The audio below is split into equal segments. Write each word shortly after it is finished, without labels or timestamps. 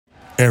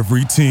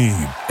Every team,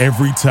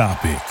 every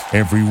topic,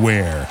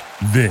 everywhere.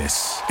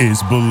 This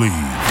is Believe.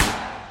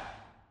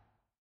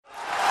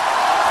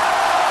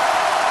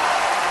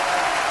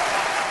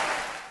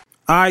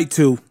 All right,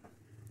 two.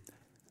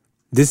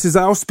 This is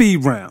our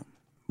speed round.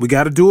 We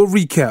got to do a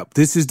recap.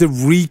 This is the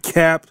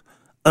recap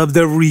of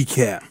the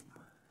recap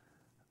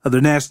of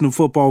the National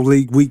Football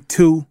League Week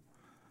 2.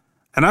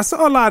 And I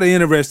saw a lot of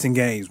interesting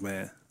games,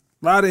 man.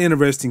 A lot of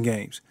interesting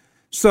games.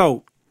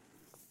 So,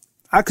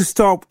 I could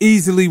start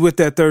easily with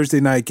that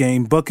Thursday night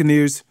game.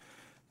 Buccaneers,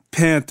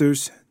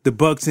 Panthers. The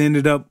Bucs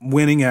ended up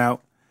winning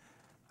out.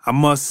 I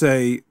must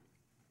say,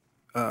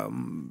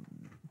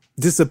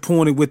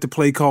 disappointed with the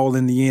play call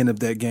in the end of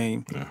that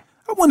game. Yeah.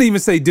 I wouldn't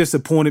even say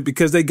disappointed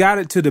because they got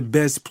it to the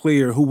best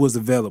player who was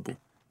available,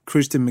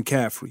 Christian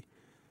McCaffrey.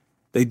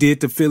 They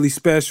did the Philly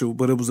special,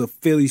 but it was a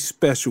Philly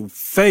special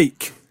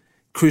fake.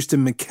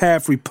 Christian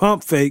McCaffrey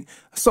pump fake.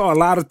 I saw a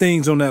lot of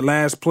things on that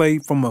last play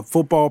from a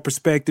football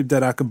perspective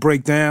that I could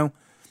break down.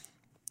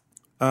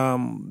 I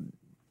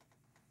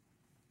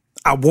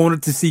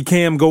wanted to see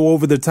Cam go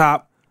over the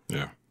top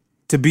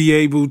to be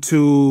able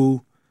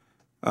to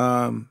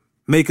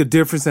make a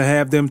difference and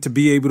have them to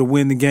be able to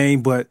win the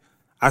game, but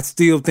I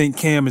still think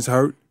Cam is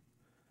hurt,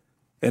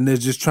 and they're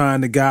just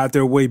trying to guide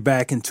their way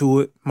back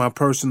into it, my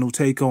personal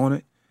take on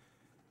it.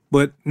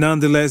 But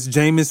nonetheless,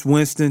 Jameis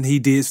Winston, he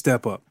did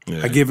step up.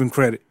 Yeah, I give him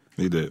credit.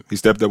 He did. He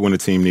stepped up when the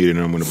team needed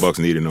him, when the Bucs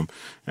needed him.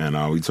 And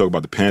we talk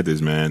about the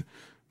Panthers, man.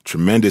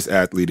 Tremendous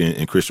athlete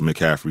in Christian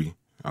McCaffrey.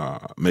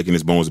 Making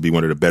his bones to be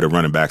one of the better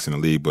running backs in the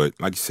league. But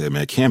like you said,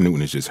 man, Cam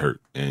Newton is just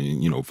hurt. And,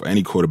 you know, for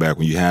any quarterback,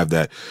 when you have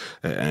that,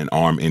 an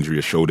arm injury,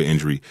 a shoulder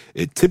injury,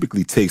 it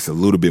typically takes a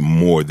little bit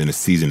more than a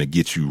season to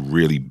get you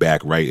really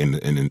back right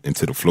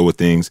into the flow of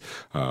things.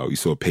 You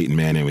saw Peyton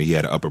Manning when he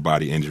had an upper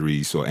body injury.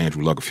 You saw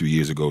Andrew Luck a few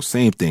years ago.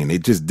 Same thing. They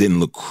just didn't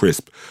look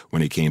crisp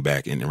when they came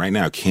back. And right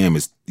now, Cam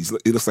it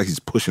looks like he's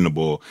pushing the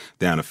ball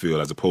down the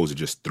field as opposed to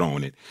just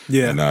throwing it.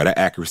 Yeah. And that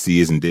accuracy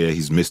isn't there.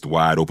 He's missed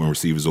wide open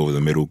receivers over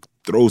the middle.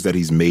 Throws that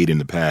he's made in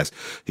the past,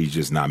 he's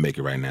just not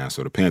making right now.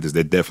 So the Panthers,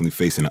 they're definitely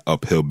facing an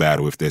uphill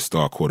battle if their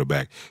star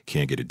quarterback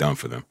can't get it done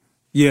for them.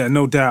 Yeah,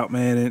 no doubt,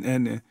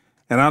 man.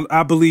 And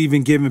I believe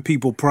in giving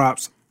people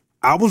props.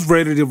 I was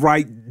ready to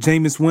write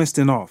Jameis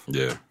Winston off.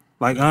 Yeah.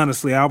 Like,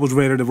 honestly, I was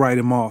ready to write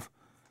him off.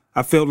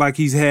 I felt like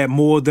he's had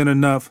more than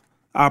enough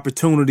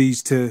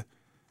opportunities to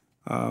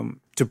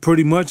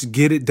pretty much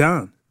get it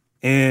done.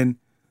 And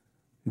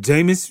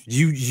Jameis,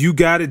 you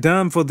got it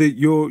done for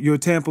your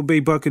Tampa Bay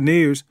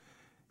Buccaneers.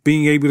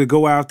 Being able to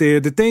go out there.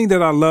 The thing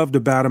that I loved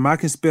about him, I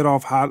can spit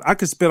off like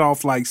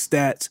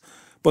stats,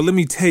 but let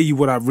me tell you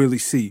what I really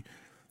see.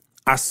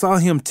 I saw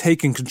him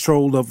taking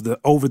control of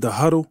over the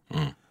huddle,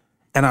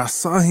 and I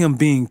saw him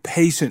being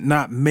patient,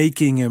 not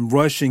making and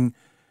rushing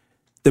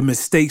the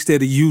mistakes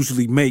that he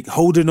usually make,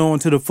 holding on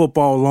to the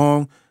football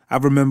long. I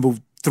remember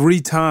 3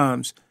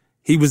 times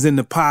he was in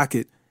the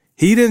pocket.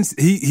 He glanced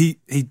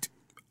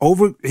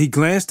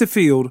the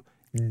field,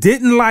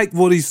 didn't like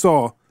what he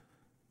saw,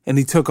 and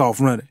he took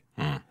off running.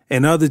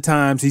 And other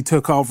times he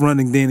took off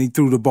running, then he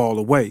threw the ball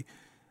away.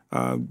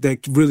 That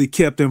really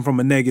kept him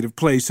from a negative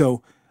play.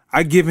 So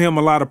I give him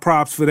a lot of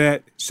props for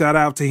that. Shout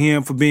out to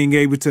him for being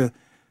able to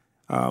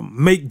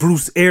make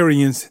Bruce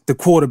Arians the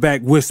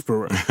quarterback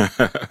whisperer.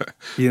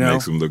 You know?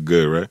 Makes him look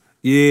good, right?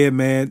 Yeah,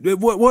 man.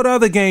 What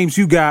other games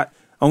you got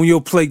on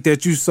your plate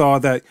that you saw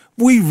that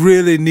we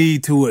really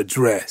need to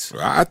address?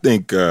 I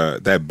think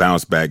that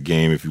bounce back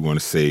game, if you want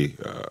to say,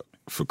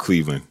 for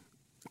Cleveland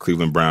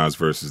Browns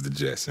versus the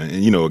Jets. And,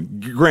 you know,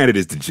 granted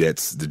it's the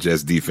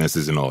Jets defense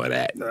isn't all of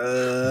that.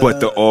 But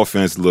the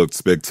offense looked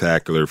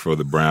spectacular for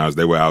the Browns.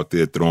 They were out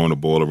there throwing the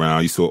ball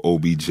around. You saw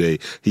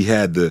OBJ. He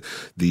had the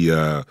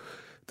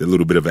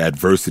little bit of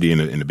adversity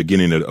in the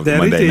beginning of the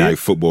Monday Night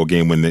Football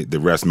game when the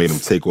refs made him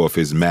take off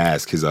his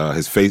mask, his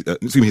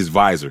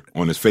visor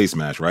on his face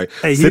mask, right?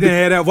 Hey, he didn't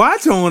have that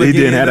watch on. He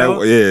didn't have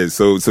that. Yeah.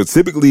 So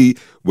typically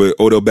with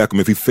Odell Beckham,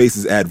 if he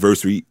faces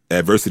adversity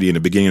in the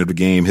beginning of the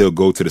game, he'll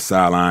go to the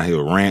sideline,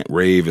 he'll rant,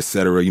 rave,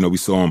 etc. You know, we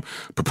saw him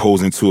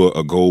proposing to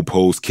a goal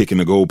post, kicking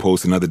the goal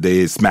post another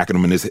day, smacking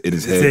him in his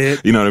head.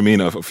 You know what I mean?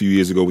 A few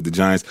years ago with the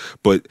Giants,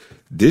 but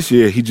this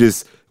year he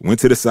just went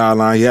to the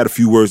sideline. He had a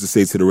few words to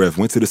say to the ref.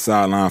 Went to the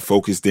sideline,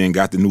 focused in,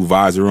 got the new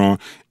visor on,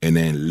 and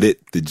then lit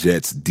the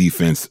Jets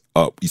defense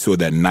up. You saw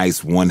that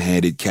nice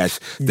one-handed catch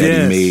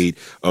that he made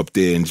up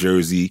there in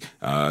Jersey,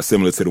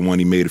 similar to the one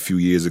he made a few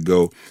years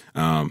ago.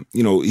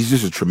 You know, he's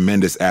just a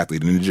tremendous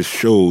athlete, and it just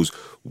shows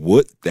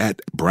what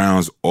that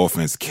Browns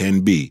offense can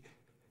be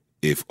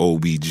if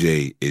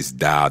OBJ is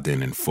dialed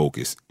in and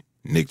focused.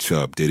 Nick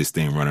Chubb did his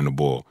thing running the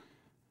ball.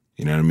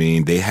 You know what I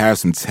mean? They have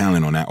some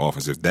talent on that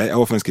offense. If that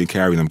offense can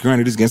carry them,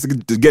 granted, it's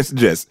against the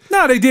Jets.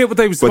 No, they did what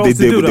they were supposed to do. But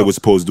they did what they were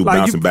supposed to do,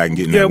 bouncing back and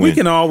getting that win. Yeah, we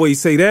can always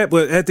say that,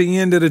 but at the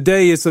end of the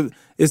day, it's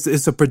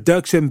a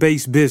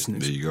production-based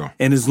business. There you go.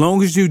 And as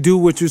long as you do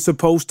what you're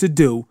supposed to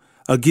do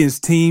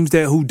against teams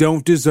who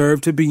don't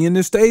deserve to be in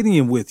the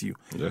stadium with you.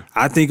 Yeah.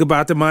 I think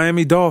about the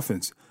Miami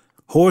Dolphins.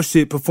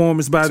 Horseshit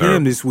performance by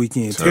them this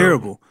weekend.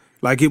 Terrible.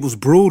 Like, it was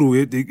brutal.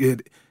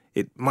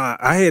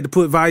 I had to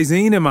put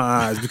Visine in my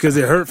eyes because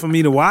it hurt for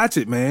me to watch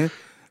it, man.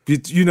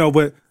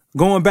 But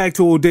going back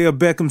to Odell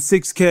Beckham,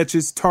 6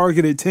 catches,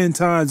 targeted 10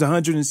 times,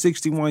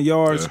 161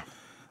 yards.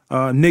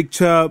 Yeah. Nick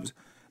Chubb,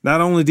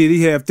 not only did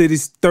he have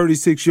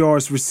 36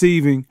 yards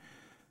receiving,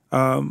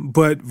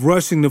 but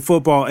rushing the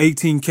football,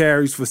 18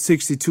 carries for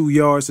 62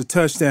 yards, a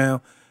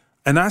touchdown.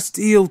 And I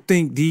still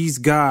think these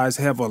guys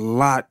have a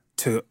lot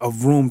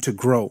of room to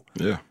grow.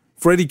 Yeah.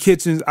 Freddie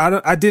Kitchens,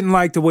 I didn't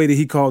like the way that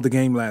he called the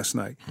game last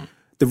night.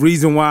 The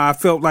reason why I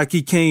felt like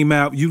he came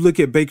out, you look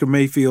at Baker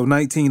Mayfield,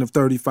 19 of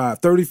 35.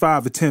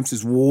 35 attempts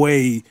is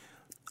way,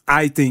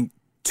 I think,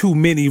 too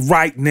many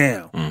right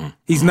now.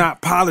 He's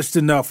not polished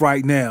enough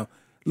right now.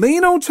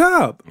 Lean on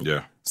Chubb.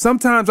 Yeah.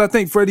 Sometimes I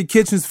think Freddie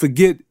Kitchens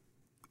forget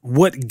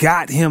what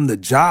got him the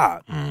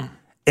job.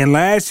 And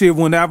last year,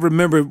 when I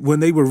remember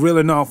when they were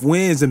reeling off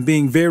wins and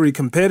being very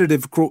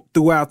competitive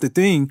throughout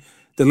the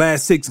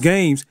last 6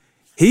 games,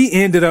 he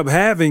ended up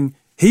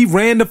he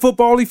ran the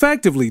football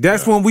effectively.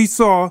 That's when we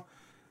saw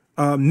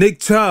Nick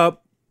Chubb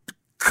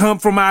come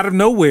from out of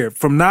nowhere,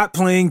 from not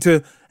playing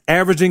to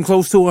averaging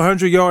close to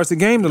 100 yards a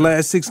game the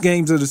last 6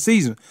 games of the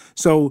season.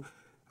 So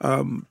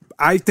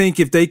I think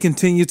if they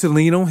continue to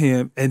lean on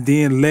him and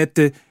then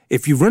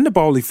if you run the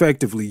ball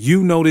effectively,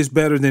 you know this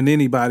better than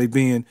anybody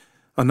being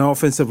an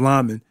offensive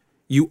lineman.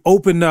 You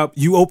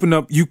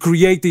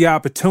create the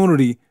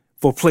opportunity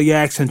for play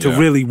action to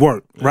really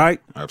work,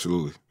 right?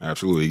 Absolutely.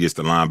 It gets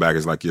the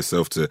linebackers like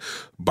yourself to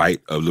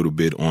bite a little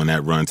bit on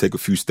that run, take a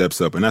few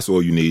steps up, and that's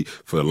all you need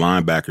for the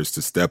linebackers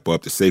to step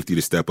up, the safety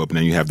to step up, and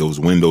then you have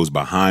those windows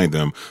behind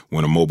them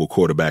when a mobile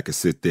quarterback can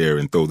sit there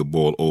and throw the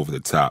ball over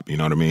the top. You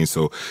know what I mean?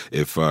 So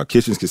if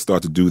Kitchens can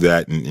start to do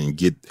that and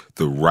get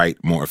the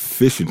right, more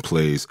efficient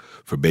plays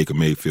for Baker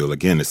Mayfield,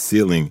 again, the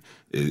ceiling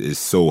is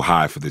so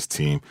high for this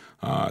team.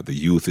 The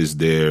youth is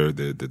there,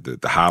 the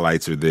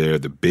highlights are there,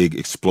 the big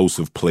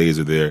explosive plays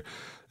are there.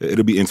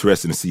 It'll be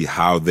interesting to see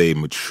how they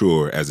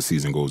mature as the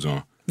season goes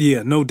on.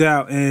 Yeah, no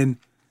doubt. And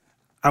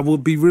I will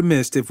be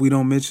remiss if we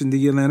don't mention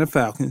the Atlanta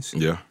Falcons.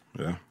 Yeah.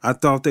 I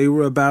thought they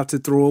were about to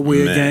throw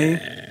away a game.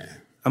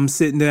 I'm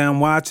sitting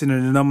down watching it,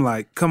 and I'm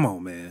like, come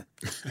on, man.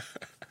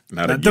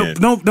 Not again.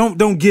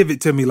 Don't give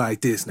it to me like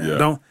this now.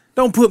 Yeah.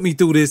 Don't put me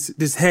through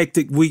this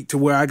hectic week to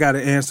where I got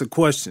to answer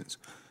questions.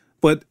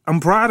 But I'm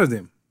proud of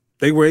them.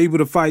 They were able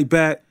to fight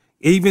back,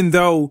 even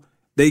though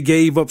they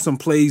gave up some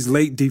plays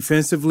late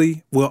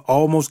defensively. Well,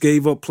 almost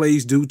gave up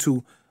plays due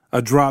to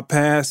a drop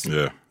pass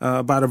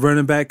by the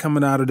running back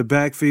coming out of the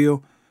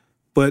backfield.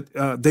 But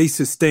they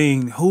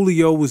sustained.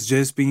 Julio was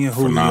just being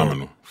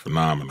Julio.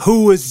 Phenomenal.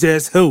 Who is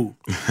just who?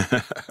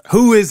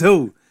 Who is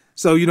who?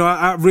 So,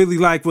 I really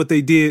like what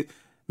they did.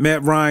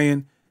 Matt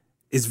Ryan,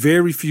 it's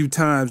very few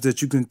times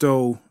that you can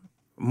throw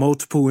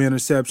multiple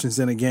interceptions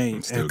in a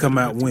game and come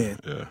out win.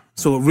 Yeah.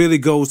 So it really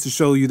goes to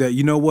show you that,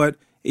 you know what,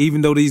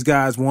 even though these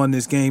guys won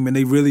this game and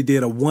they really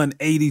did a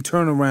 180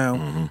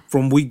 turnaround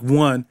from week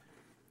 1,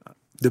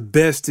 the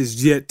best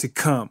is yet to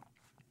come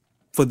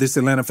for this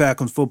Atlanta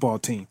Falcons football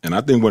team. And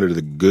I think one of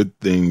the good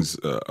things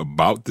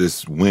about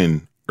this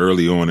win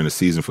early on in the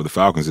season for the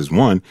Falcons is,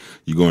 one,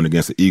 you're going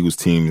against the Eagles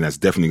team that's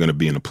definitely going to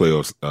be in the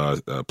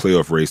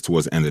playoff race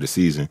towards the end of the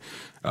season.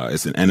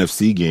 It's an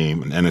NFC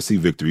game, an NFC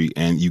victory,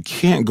 and you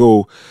can't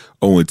go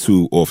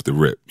 0-2 off the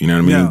rip. You know what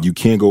I mean? No. You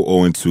can't go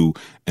 0-2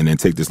 and then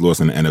take this loss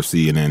in the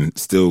NFC and then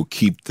still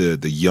keep the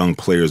young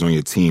players on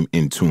your team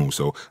in tune.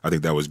 So I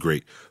think that was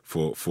great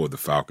for the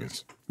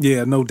Falcons.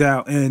 Yeah, no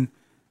doubt. And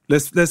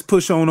let's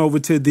push on over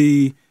to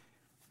the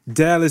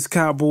Dallas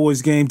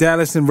Cowboys game,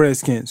 Dallas and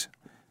Redskins.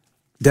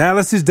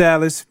 Dallas is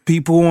Dallas.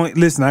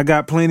 Listen, I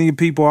got plenty of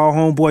people. Our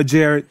homeboy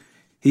Jared,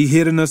 he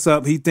hitting us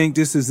up. He think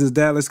this is the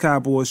Dallas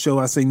Cowboys show.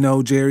 I say,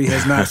 no, Jerry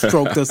has not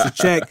stroked us a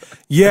check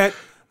yet.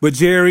 But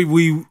Jerry,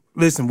 we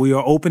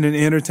are open and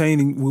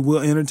entertaining. We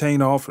will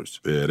entertain offers.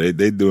 Yeah,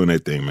 they doing their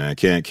thing, man.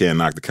 Can't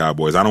knock the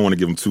Cowboys. I don't want to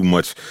give them too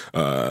much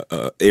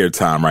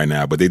airtime right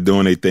now, but they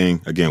doing their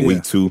thing. Again,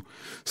 week 2,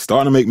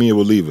 starting to make me a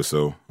believer.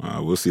 So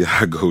we'll see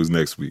how it goes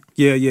next week.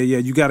 Yeah.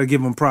 You got to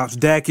give them props.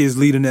 Dak is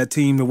leading that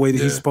team the way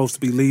that he's supposed to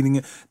be leading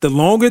it. The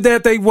longer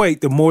that they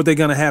wait, the more they're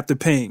going to have to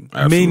pay.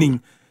 Absolutely.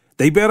 Meaning,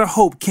 they better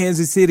hope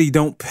Kansas City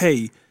don't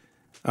pay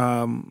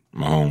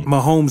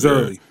Mahomes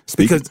early.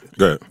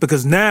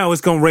 Because now it's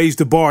going to raise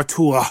the bar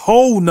to a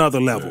whole nother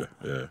level.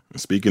 Yeah.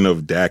 And speaking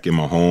of Dak and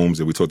Mahomes,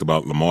 and we talked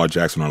about Lamar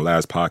Jackson on our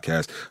last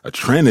podcast, a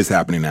trend is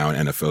happening now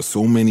in NFL.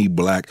 So many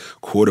black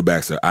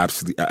quarterbacks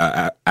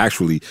are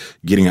actually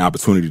getting an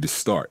opportunity to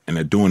start, and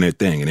they're doing their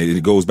thing. And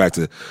it goes back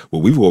to what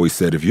we've always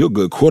said: if you're a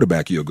good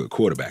quarterback, you're a good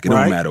quarterback. It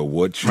don't matter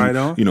what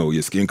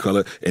your skin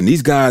color. And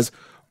these guys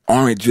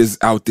aren't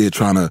just out there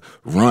trying to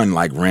run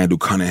like Randall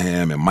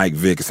Cunningham and Mike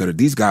Vick, et cetera.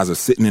 These guys are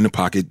sitting in the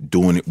pocket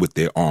doing it with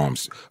their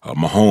arms.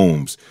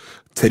 Mahomes,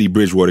 Teddy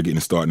Bridgewater getting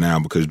a start now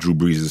because Drew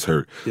Brees is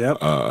hurt. Yep.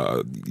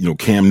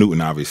 Cam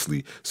Newton,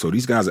 obviously. So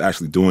these guys are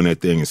actually doing their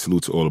thing, and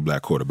salute to all the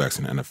black quarterbacks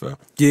in the NFL.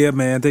 Yeah,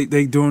 man,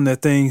 they doing their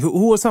thing.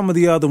 Who are some of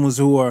the other ones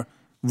who are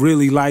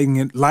really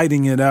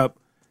lighting it up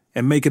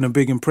and making a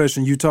big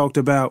impression? You talked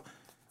about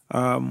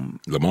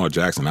Lamar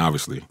Jackson,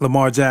 obviously.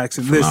 Lamar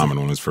Jackson.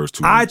 Phenomenal in his first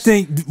 2 weeks. I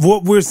think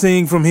what we're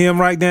seeing from him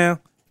right now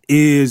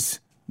is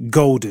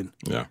golden.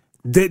 Yeah.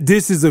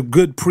 This is a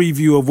good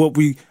preview of what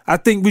I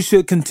think we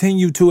should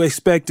continue to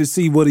expect to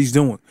see what he's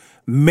doing.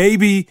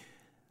 Maybe,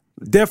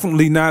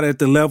 definitely not at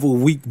the level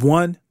of week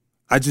 1.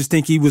 I just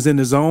think he was in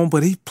the zone,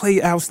 but he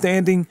played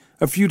outstanding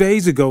a few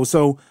days ago.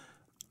 So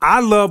I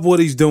love what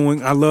he's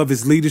doing. I love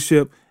his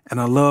leadership, and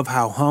I love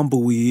how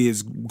humble he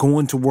is,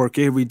 going to work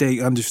every day,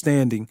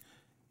 understanding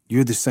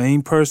you're the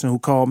same person who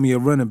called me a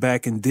running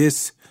back, and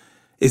this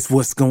is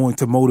what's going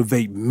to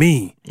motivate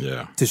me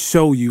to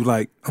show you,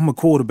 like, I'm a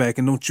quarterback,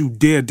 and don't you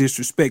dare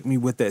disrespect me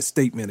with that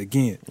statement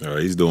again.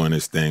 He's doing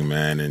his thing,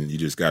 man, and you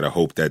just got to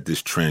hope that this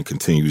trend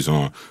continues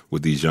on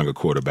with these younger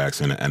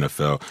quarterbacks in the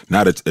NFL.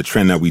 Not a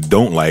trend that we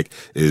don't like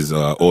is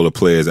all the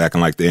players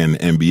acting like they're in the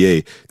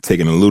NBA,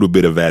 taking a little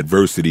bit of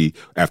adversity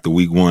after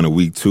week 1 or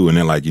week 2, and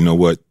they're like, you know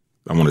what,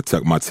 I want to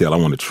tuck my tail, I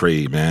want to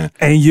trade, man.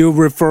 And you're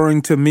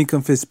referring to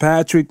Minkah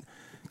Fitzpatrick,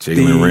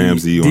 Jalen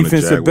Ramsey on the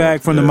Jaguars. Defensive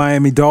back from the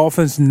Miami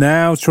Dolphins,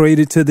 now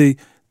traded to the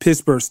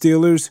Pittsburgh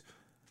Steelers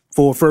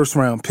for a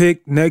first-round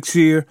pick next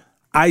year.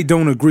 I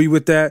don't agree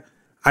with that.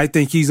 I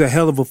think he's a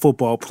hell of a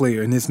football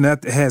player, and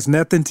it has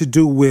nothing to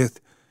do with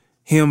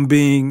him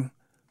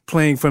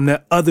playing from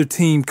that other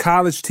team,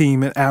 college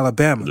team in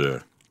Alabama. Yeah.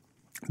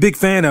 Big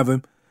fan of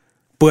him,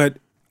 but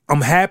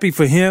I'm happy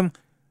for him.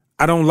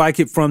 I don't like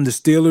it from the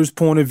Steelers'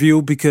 point of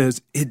view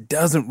because it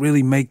doesn't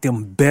really make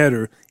them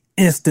better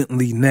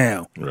instantly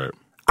now. Right.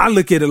 I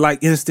look at it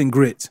like instant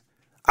grits.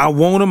 I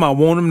want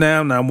them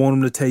now, and I want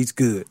them to taste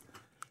good.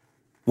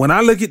 When I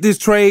look at this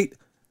trade,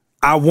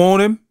 I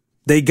want him.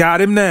 They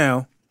got him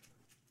now.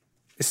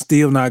 It's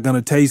still not going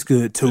to taste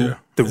good, too. Yeah.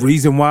 The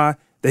reason why,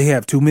 they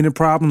have too many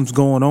problems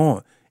going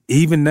on.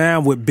 Even now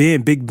with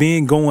Big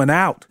Ben going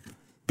out,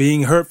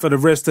 being hurt for the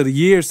rest of the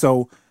year.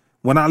 So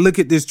when I look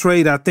at this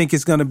trade, I think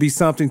it's going to be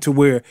something to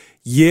where,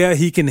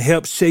 he can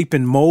help shape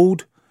and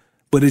mold,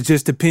 but it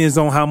just depends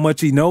on how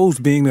much he knows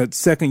being a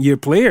second-year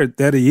player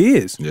that he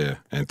is. Yeah,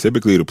 and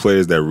typically the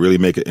players that really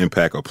make an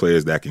impact are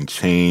players that can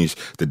change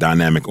the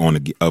dynamic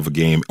of a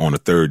game on a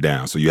third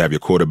down. So you have your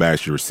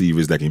quarterbacks, your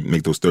receivers that can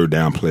make those third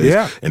down plays.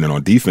 Yeah. And then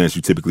on defense,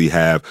 you typically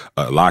have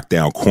a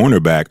lockdown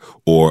cornerback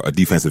or a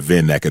defensive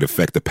end that could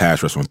affect the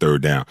pass rush on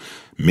third down.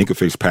 Minkah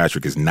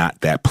Fitzpatrick is not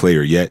that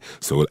player yet.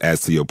 So as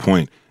to your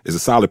point, it's a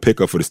solid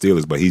pickup for the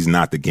Steelers, but he's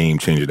not the game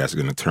changer that's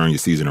going to turn your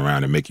season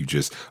around and make you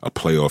just a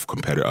playoff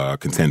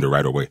contender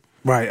right away.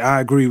 Right,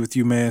 I agree with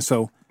you, man.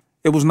 So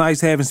it was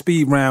nice having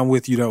Speed Round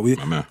with you, though. You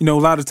know,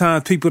 a lot of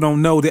times people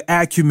don't know the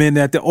acumen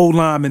that the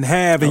O-linemen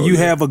have, and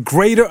have a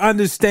greater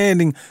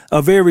understanding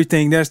of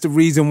everything. That's the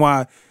reason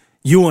why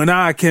you and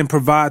I can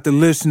provide the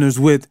listeners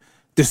with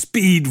the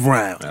Speed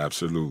Round.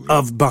 Absolutely.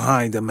 Of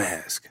Behind the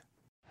Mask.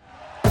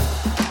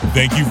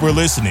 Thank you for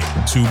listening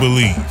to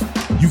Believe.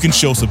 You can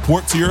show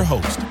support to your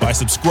host by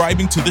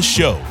subscribing to the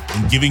show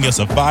and giving us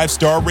a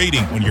 5-star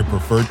rating on your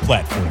preferred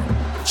platform.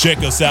 Check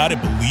us out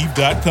at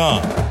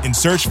Believe.com and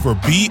search for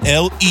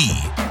BLEAV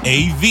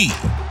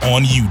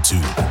on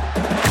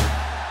YouTube.